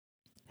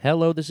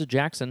Hello, this is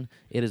Jackson.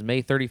 It is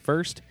May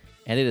 31st,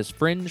 and it is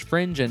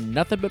Fringe, and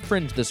nothing but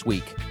Fringe this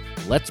week.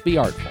 Let's be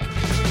artful.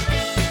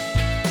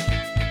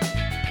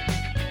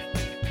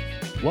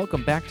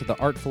 Welcome back to the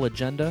Artful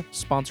Agenda,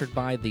 sponsored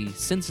by the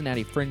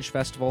Cincinnati Fringe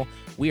Festival.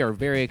 We are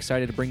very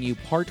excited to bring you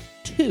part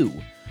 2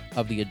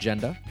 of the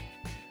agenda.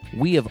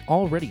 We have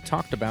already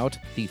talked about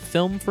the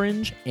film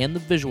fringe and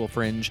the visual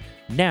fringe.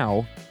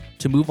 Now,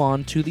 to move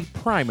on to the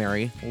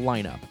primary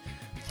lineup.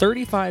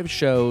 35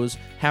 shows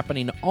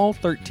happening all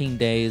 13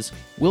 days.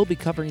 We'll be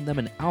covering them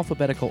in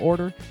alphabetical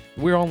order.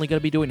 We're only going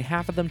to be doing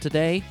half of them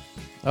today.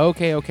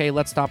 Okay,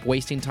 let's stop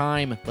wasting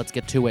time. Let's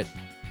get to it.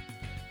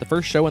 The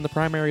first show in the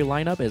primary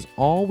lineup is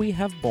All We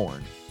Have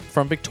Borne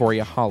from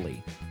Victoria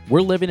Holly.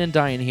 We're living and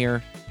dying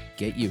here.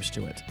 Get used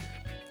to it.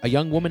 A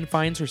young woman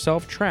finds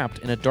herself trapped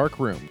in a dark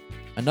room.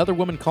 Another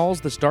woman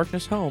calls this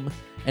darkness home.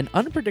 An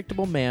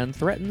unpredictable man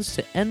threatens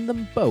to end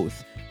them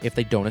both if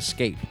they don't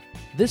escape.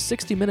 This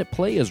 60-minute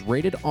play is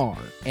rated R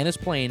and is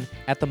playing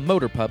at the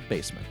Motor Pub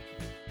basement.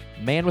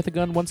 Man with a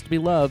Gun Wants to Be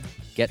Loved,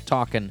 Get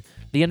Talkin'.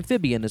 The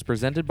Amphibian is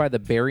presented by the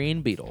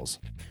Burying Beatles.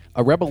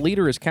 A rebel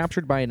leader is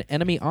captured by an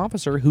enemy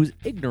officer who's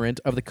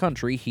ignorant of the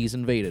country he's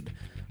invaded.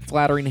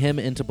 Flattering him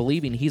into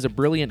believing he's a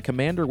brilliant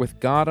commander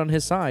with God on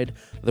his side,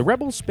 the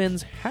rebel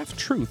spins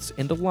half-truths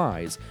into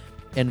lies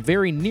and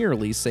very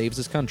nearly saves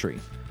his country.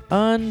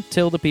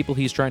 Until the people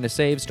he's trying to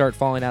save start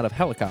falling out of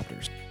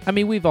helicopters. I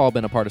mean, we've all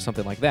been a part of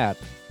something like that.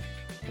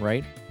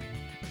 Right?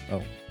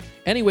 Oh.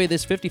 Anyway,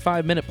 this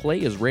 55-minute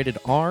play is rated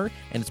R,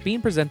 and it's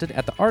being presented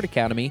at the Art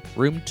Academy,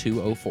 room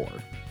 204.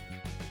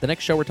 The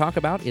next show we're talking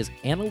about is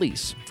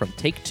Annalise from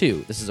Take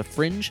Two. This is a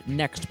Fringe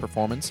Next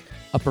performance,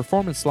 a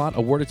performance slot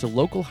awarded to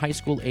local high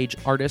school-age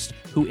artists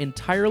who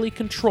entirely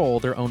control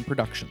their own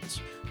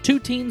productions. Two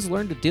teens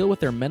learn to deal with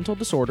their mental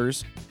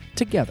disorders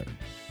together.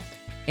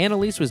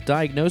 Annalise was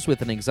diagnosed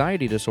with an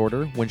anxiety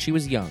disorder when she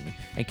was young,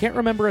 and can't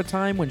remember a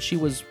time when she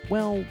was,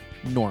 well,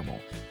 normal.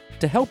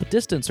 To help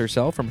distance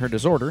herself from her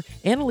disorder,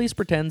 Annalise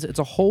pretends it's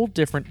a whole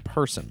different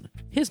person.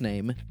 His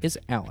name is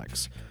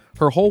Alex.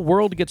 Her whole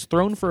world gets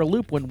thrown for a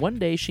loop when one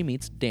day she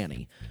meets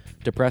Danny.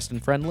 Depressed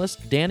and friendless,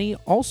 Danny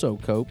also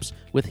copes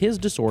with his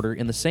disorder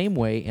in the same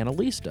way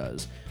Annalise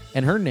does,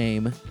 and her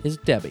name is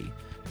Debbie.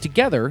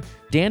 Together,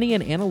 Danny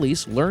and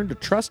Annalise learn to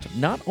trust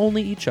not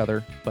only each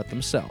other, but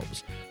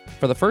themselves.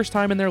 For the first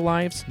time in their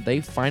lives,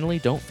 they finally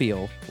don't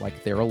feel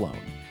like they're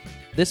alone.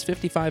 This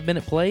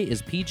 55-minute play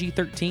is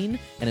PG-13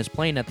 and is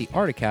playing at the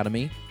Art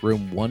Academy,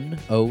 room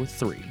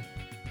 103.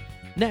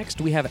 Next,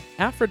 we have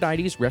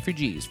Aphrodite's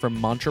Refugees from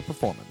Mantra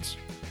Performance.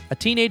 A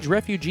teenage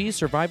refugee's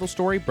survival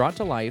story brought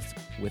to life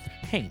with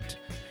paint.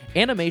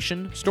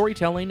 Animation,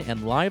 storytelling,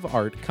 and live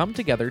art come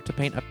together to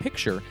paint a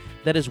picture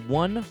that is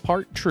one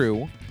part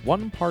true,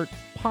 one part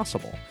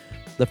possible.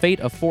 The fate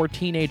of 4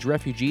 teenage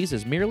refugees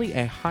is merely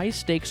a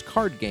high-stakes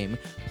card game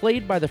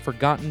played by the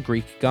forgotten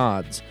Greek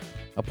gods.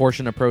 A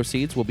portion of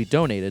proceeds will be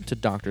donated to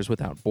Doctors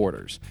Without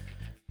Borders.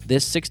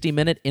 This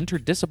 60-minute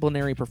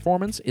interdisciplinary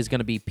performance is going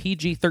to be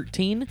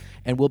PG-13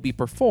 and will be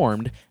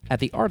performed at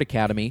the Art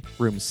Academy,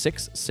 room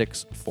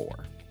 664.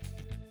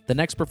 The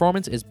next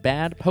performance is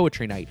Bad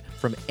Poetry Night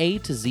from A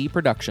to Z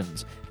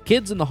Productions.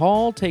 Kids in the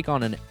Hall take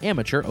on an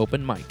amateur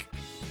open mic.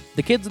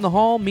 The Kids in the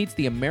Hall meets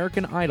the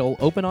American Idol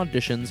open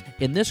auditions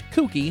in this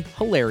kooky,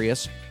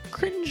 hilarious,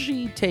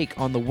 cringy take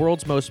on the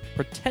world's most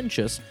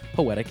pretentious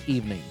poetic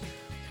evening.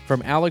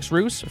 From Alex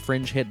Roos,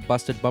 Fringe hit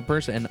Busted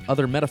Bumpers and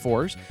Other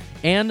Metaphors,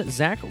 and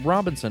Zach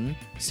Robinson,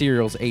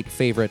 Serial's 8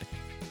 favorite,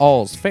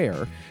 All's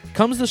Fair,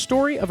 comes the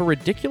story of a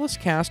ridiculous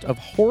cast of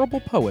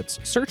horrible poets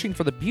searching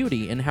for the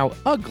beauty in how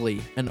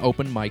ugly an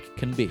open mic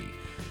can be.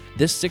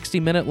 This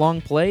 60-minute long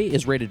play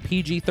is rated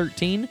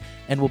PG-13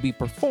 and will be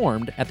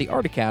performed at the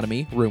Art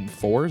Academy, room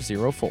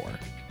 404.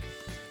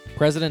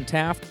 President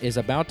Taft is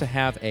about to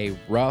have a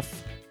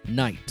rough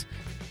night.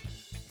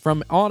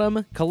 From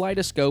Autumn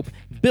Kaleidoscope,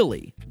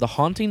 Billy, The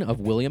Haunting of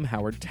William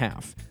Howard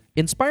Taft.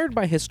 Inspired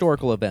by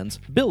historical events,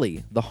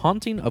 Billy, The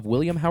Haunting of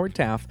William Howard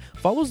Taft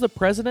follows the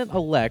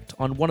president-elect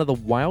on one of the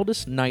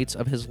wildest nights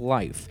of his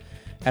life.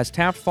 As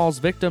Taft falls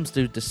victim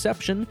to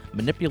deception,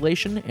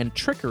 manipulation, and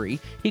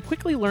trickery, he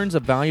quickly learns a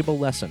valuable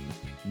lesson: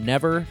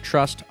 never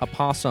trust a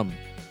possum.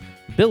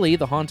 Billy,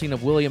 The Haunting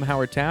of William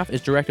Howard Taft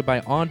is directed by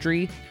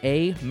Audrey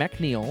A.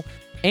 McNeil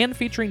and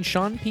featuring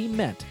Sean P.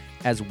 Met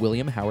as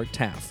William Howard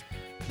Taft.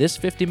 This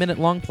 50-minute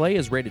long play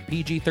is rated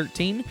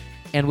PG-13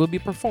 and will be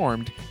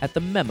performed at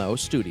the Memo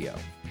Studio.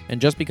 And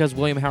just because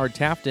William Howard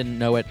Taft didn't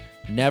know it,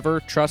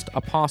 never trust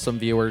a possum,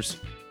 viewers.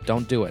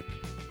 Don't do it.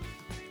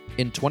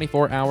 In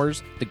 24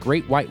 hours, the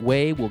Great White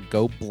Way will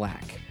go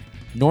black.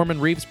 Norman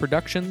Reeves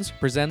Productions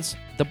presents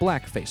The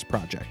Blackface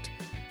Project.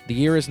 The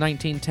year is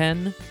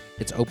 1910.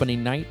 It's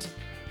opening night.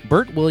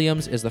 Burt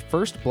Williams is the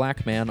first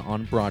black man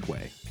on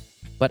Broadway.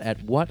 But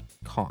at what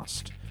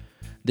cost?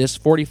 This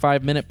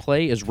 45-minute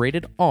play is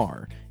rated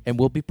R and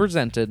will be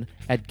presented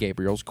at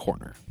Gabriel's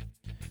Corner.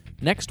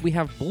 Next, we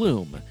have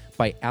Bloom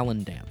by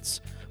Alan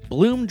Dance.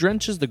 Bloom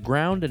drenches the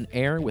ground and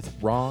air with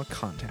raw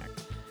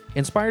contact.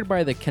 Inspired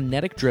by the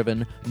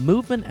kinetic-driven,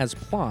 movement as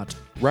plot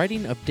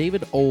writing of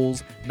David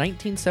Oll's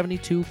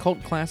 1972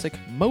 cult classic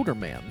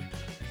Motorman,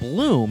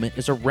 Bloom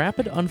is a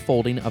rapid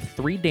unfolding of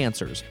three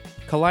dancers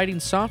colliding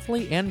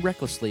softly and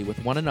recklessly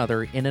with one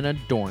another in an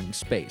adorned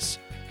space.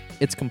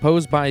 It's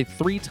composed by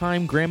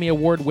three-time Grammy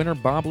Award winner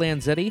Bob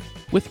Lanzetti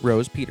with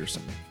Rose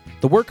Peterson.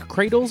 The work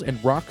cradles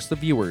and rocks the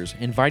viewers,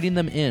 inviting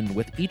them in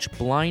with each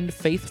blind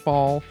faith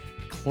fall,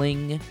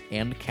 cling,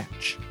 and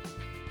catch.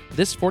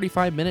 This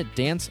 45-minute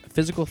dance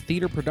physical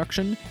theater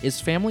production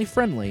is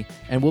family-friendly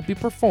and will be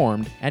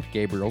performed at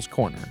Gabriel's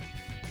Corner.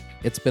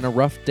 It's been a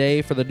rough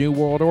day for the New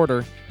World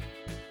Order.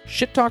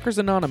 Shit Talkers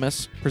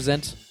Anonymous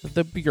present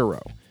The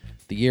Bureau.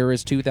 The year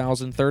is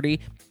 2030,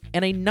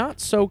 and a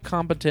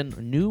not-so-competent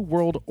New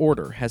World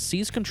Order has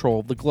seized control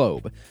of the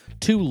globe.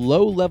 Two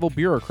low-level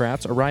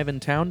bureaucrats arrive in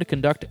town to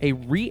conduct a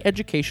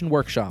re-education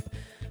workshop,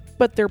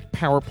 but their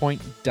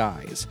PowerPoint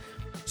dies.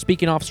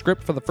 Speaking off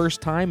script for the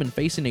first time and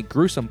facing a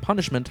gruesome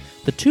punishment,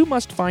 the two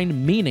must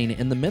find meaning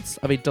in the midst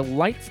of a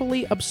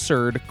delightfully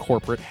absurd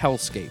corporate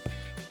hellscape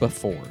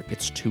before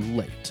it's too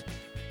late.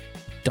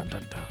 Dun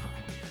dun dun.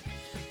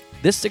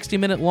 This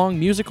 60-minute long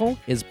musical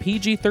is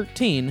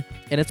PG-13,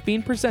 and it's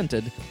being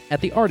presented at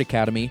the Art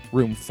Academy,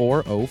 room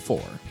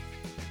 404.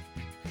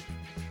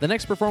 The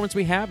next performance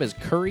we have is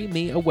Curie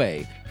Me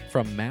Away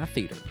from Math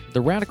Theater,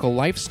 the radical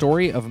life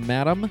story of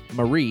Madame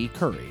Marie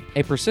Curie,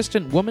 a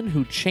persistent woman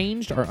who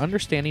changed our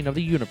understanding of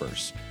the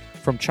universe.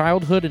 From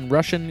childhood in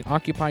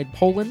Russian-occupied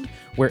Poland,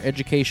 where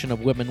education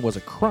of women was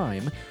a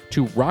crime,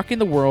 to rocking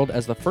the world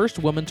as the first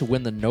woman to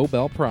win the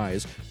Nobel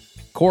Prize,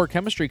 core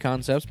chemistry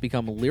concepts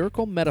become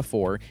lyrical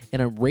metaphor in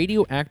a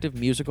radioactive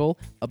musical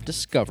of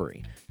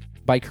discovery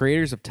by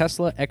creators of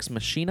Tesla Ex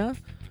Machina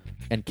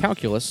and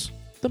Calculus,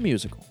 the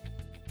musical.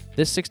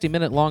 This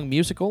 60-minute long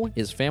musical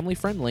is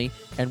family-friendly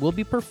and will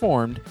be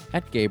performed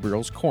at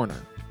Gabriel's Corner.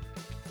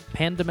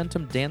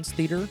 Pandamentum Dance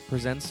Theater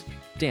presents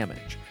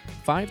Damage,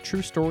 5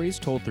 true stories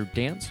told through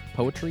dance,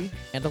 poetry,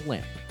 and a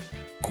lamp.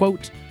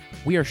 Quote,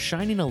 "We are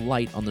shining a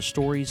light on the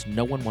stories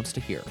no one wants to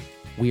hear.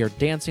 We are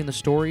dancing the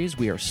stories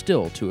we are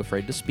still too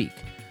afraid to speak.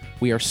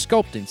 We are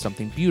sculpting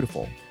something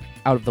beautiful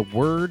out of the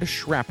word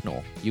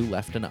shrapnel you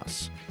left in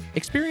us.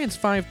 Experience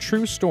 5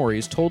 true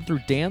stories told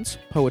through dance,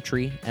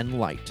 poetry, and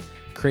light,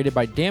 created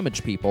by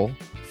damaged people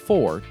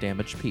for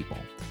damaged people.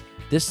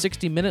 This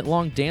 60-minute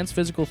long dance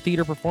physical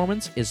theater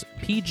performance is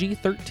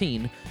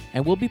PG-13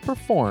 and will be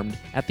performed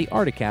at the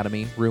Art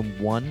Academy, room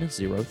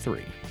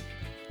 103.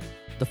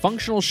 The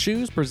Functional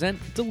Shoes present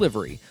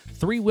Delivery.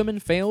 3 women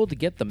fail to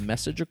get the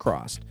message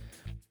across.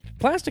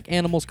 Plastic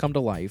animals come to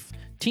life,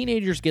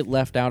 teenagers get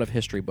left out of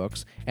history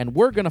books, and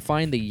we're going to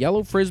find the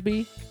yellow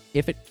frisbee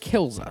if it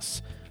kills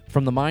us.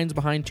 From the minds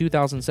behind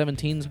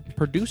 2017's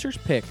Producer's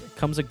Pick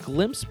comes a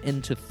glimpse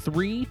into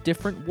 3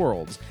 different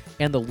worlds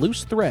and the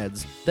loose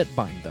threads that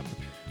bind them.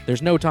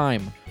 There's no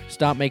time.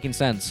 Stop making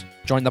sense.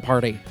 Join the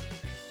party.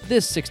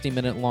 This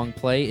 60-minute long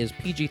play is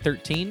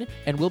PG-13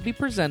 and will be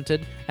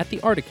presented at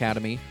the Art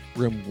Academy,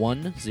 room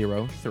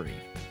 103.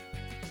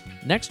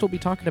 Next, we'll be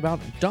talking about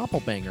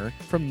Dopplebanger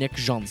from Nick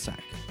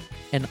Jonsak,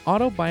 an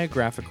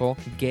autobiographical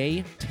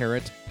gay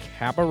tarot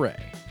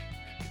cabaret.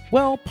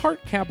 Well,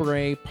 part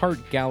cabaret,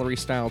 part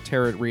gallery-style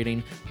tarot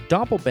reading,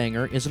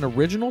 Dopplebanger is an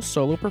original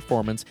solo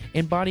performance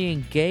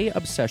embodying gay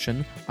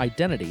obsession,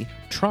 identity,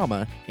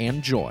 trauma,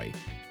 and joy.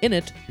 In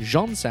it,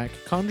 Jonsak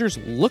conjures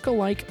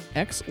look-alike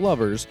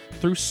ex-lovers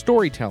through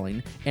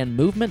storytelling and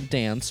movement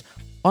dance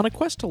on a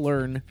quest to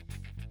learn,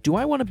 do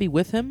I want to be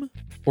with him,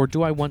 or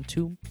do I want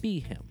to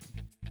be him?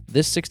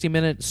 This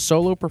 60-minute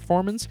solo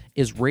performance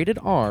is rated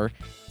R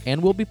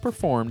and will be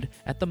performed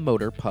at the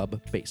Motor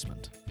Pub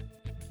basement.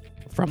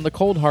 From the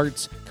Cold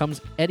Hearts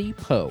comes Eddie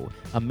Poe,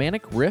 a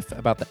manic riff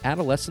about the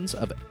adolescence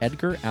of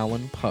Edgar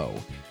Allan Poe.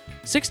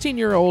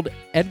 16-year-old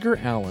Edgar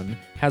Allan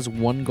has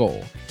one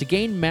goal: to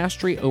gain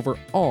mastery over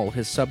all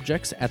his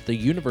subjects at the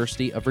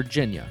University of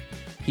Virginia.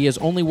 He has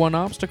only one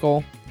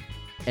obstacle: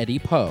 Eddie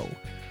Poe.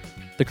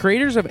 The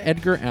creators of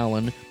Edgar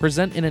Allan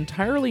present an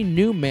entirely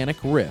new manic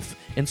riff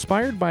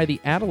inspired by the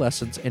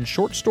adolescence and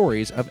short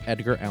stories of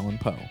Edgar Allan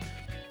Poe.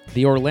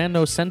 The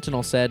Orlando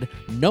Sentinel said,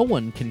 "No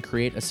one can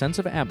create a sense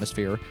of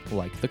atmosphere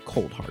like the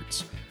Cold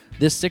Hearts."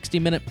 This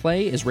 60-minute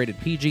play is rated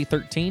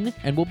PG-13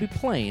 and will be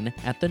playing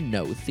at the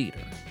No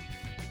Theater.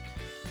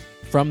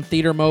 From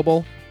Theater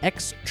Mobile,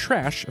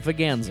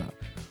 ExTrashVaganza.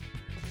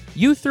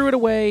 You threw it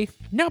away,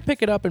 now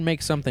pick it up and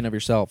make something of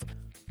yourself.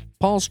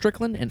 Paul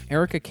Strickland and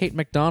Erica Kate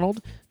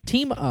McDonald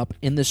team up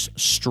in this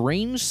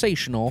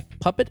strange-sational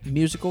puppet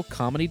musical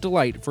comedy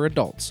delight for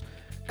adults.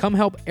 Come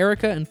help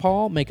Erica and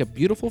Paul make a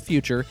beautiful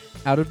future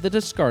out of the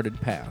discarded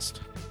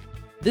past.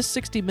 This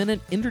 60-minute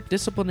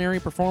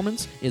interdisciplinary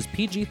performance is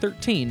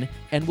PG-13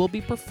 and will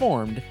be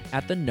performed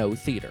at the No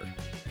Theater.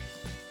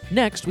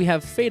 Next, we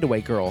have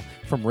Fadeaway Girl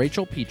from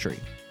Rachel Petrie.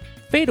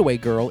 Fadeaway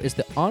Girl is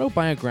the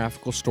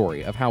autobiographical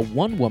story of how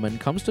one woman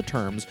comes to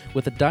terms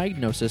with a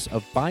diagnosis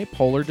of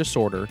bipolar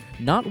disorder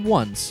not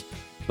once,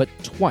 but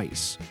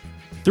twice.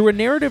 Through a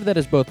narrative that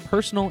is both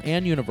personal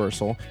and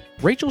universal,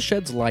 Rachel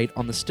sheds light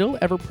on the still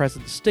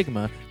ever-present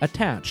stigma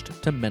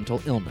attached to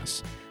mental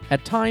illness.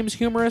 At times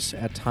humorous,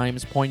 at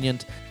times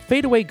poignant,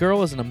 Fadeaway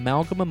Girl is an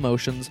amalgam of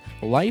emotions,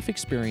 life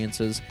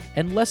experiences,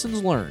 and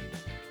lessons learned.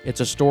 It's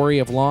a story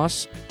of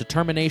loss,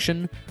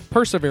 determination,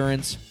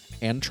 perseverance,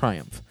 and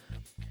triumph.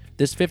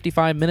 This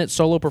 55-minute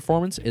solo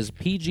performance is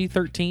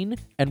PG-13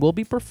 and will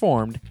be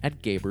performed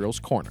at Gabriel's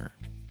Corner.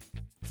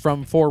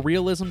 From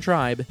Forealism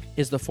Tribe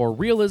is the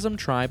Forealism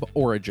Tribe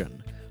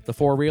Origin. The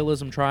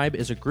Forealism Tribe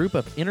is a group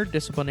of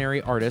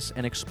interdisciplinary artists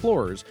and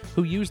explorers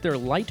who use their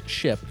light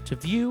ship to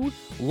view,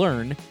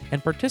 learn,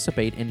 and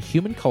participate in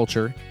human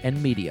culture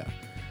and media.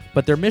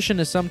 But their mission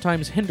is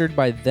sometimes hindered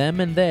by them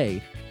and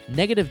they,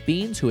 negative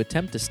beings who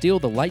attempt to steal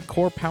the light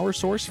core power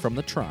source from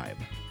the tribe.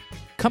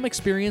 Come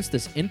experience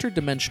this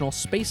interdimensional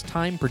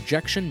space-time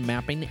projection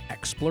mapping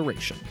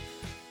exploration.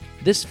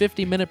 This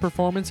 50-minute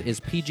performance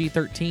is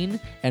PG-13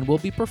 and will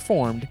be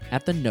performed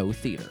at the No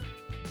Theater.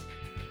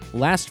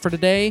 Last for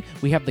today,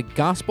 we have the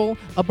Gospel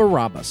of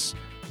Barabbas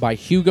by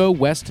Hugo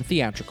West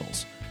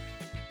Theatricals.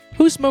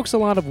 Who smokes a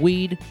lot of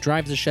weed,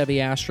 drives a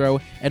Chevy Astro,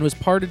 and was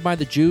parted by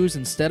the Jews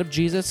instead of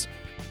Jesus?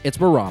 It's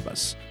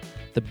Barabbas.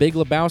 The Big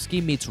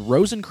Lebowski meets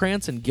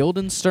Rosencrantz and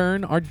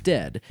Guildenstern are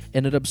dead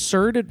in an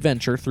absurd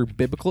adventure through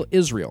biblical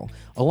Israel,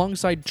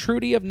 alongside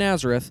Trudy of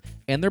Nazareth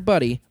and their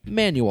buddy,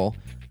 Manuel,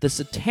 the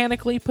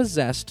satanically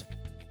possessed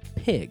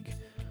pig.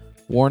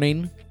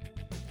 Warning,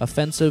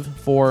 offensive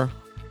for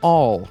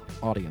all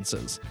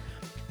audiences.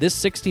 This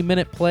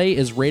 60-minute play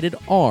is rated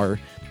R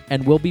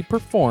and will be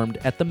performed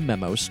at the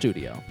Memo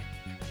Studio.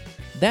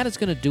 That is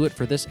going to do it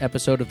for this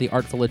episode of The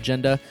Artful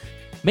Agenda.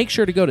 Make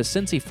sure to go to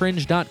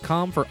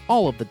cincyfringe.com for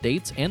all of the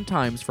dates and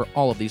times for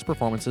all of these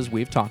performances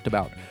we've talked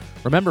about.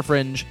 Remember,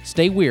 Fringe,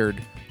 stay weird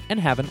and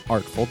have an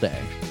artful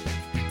day.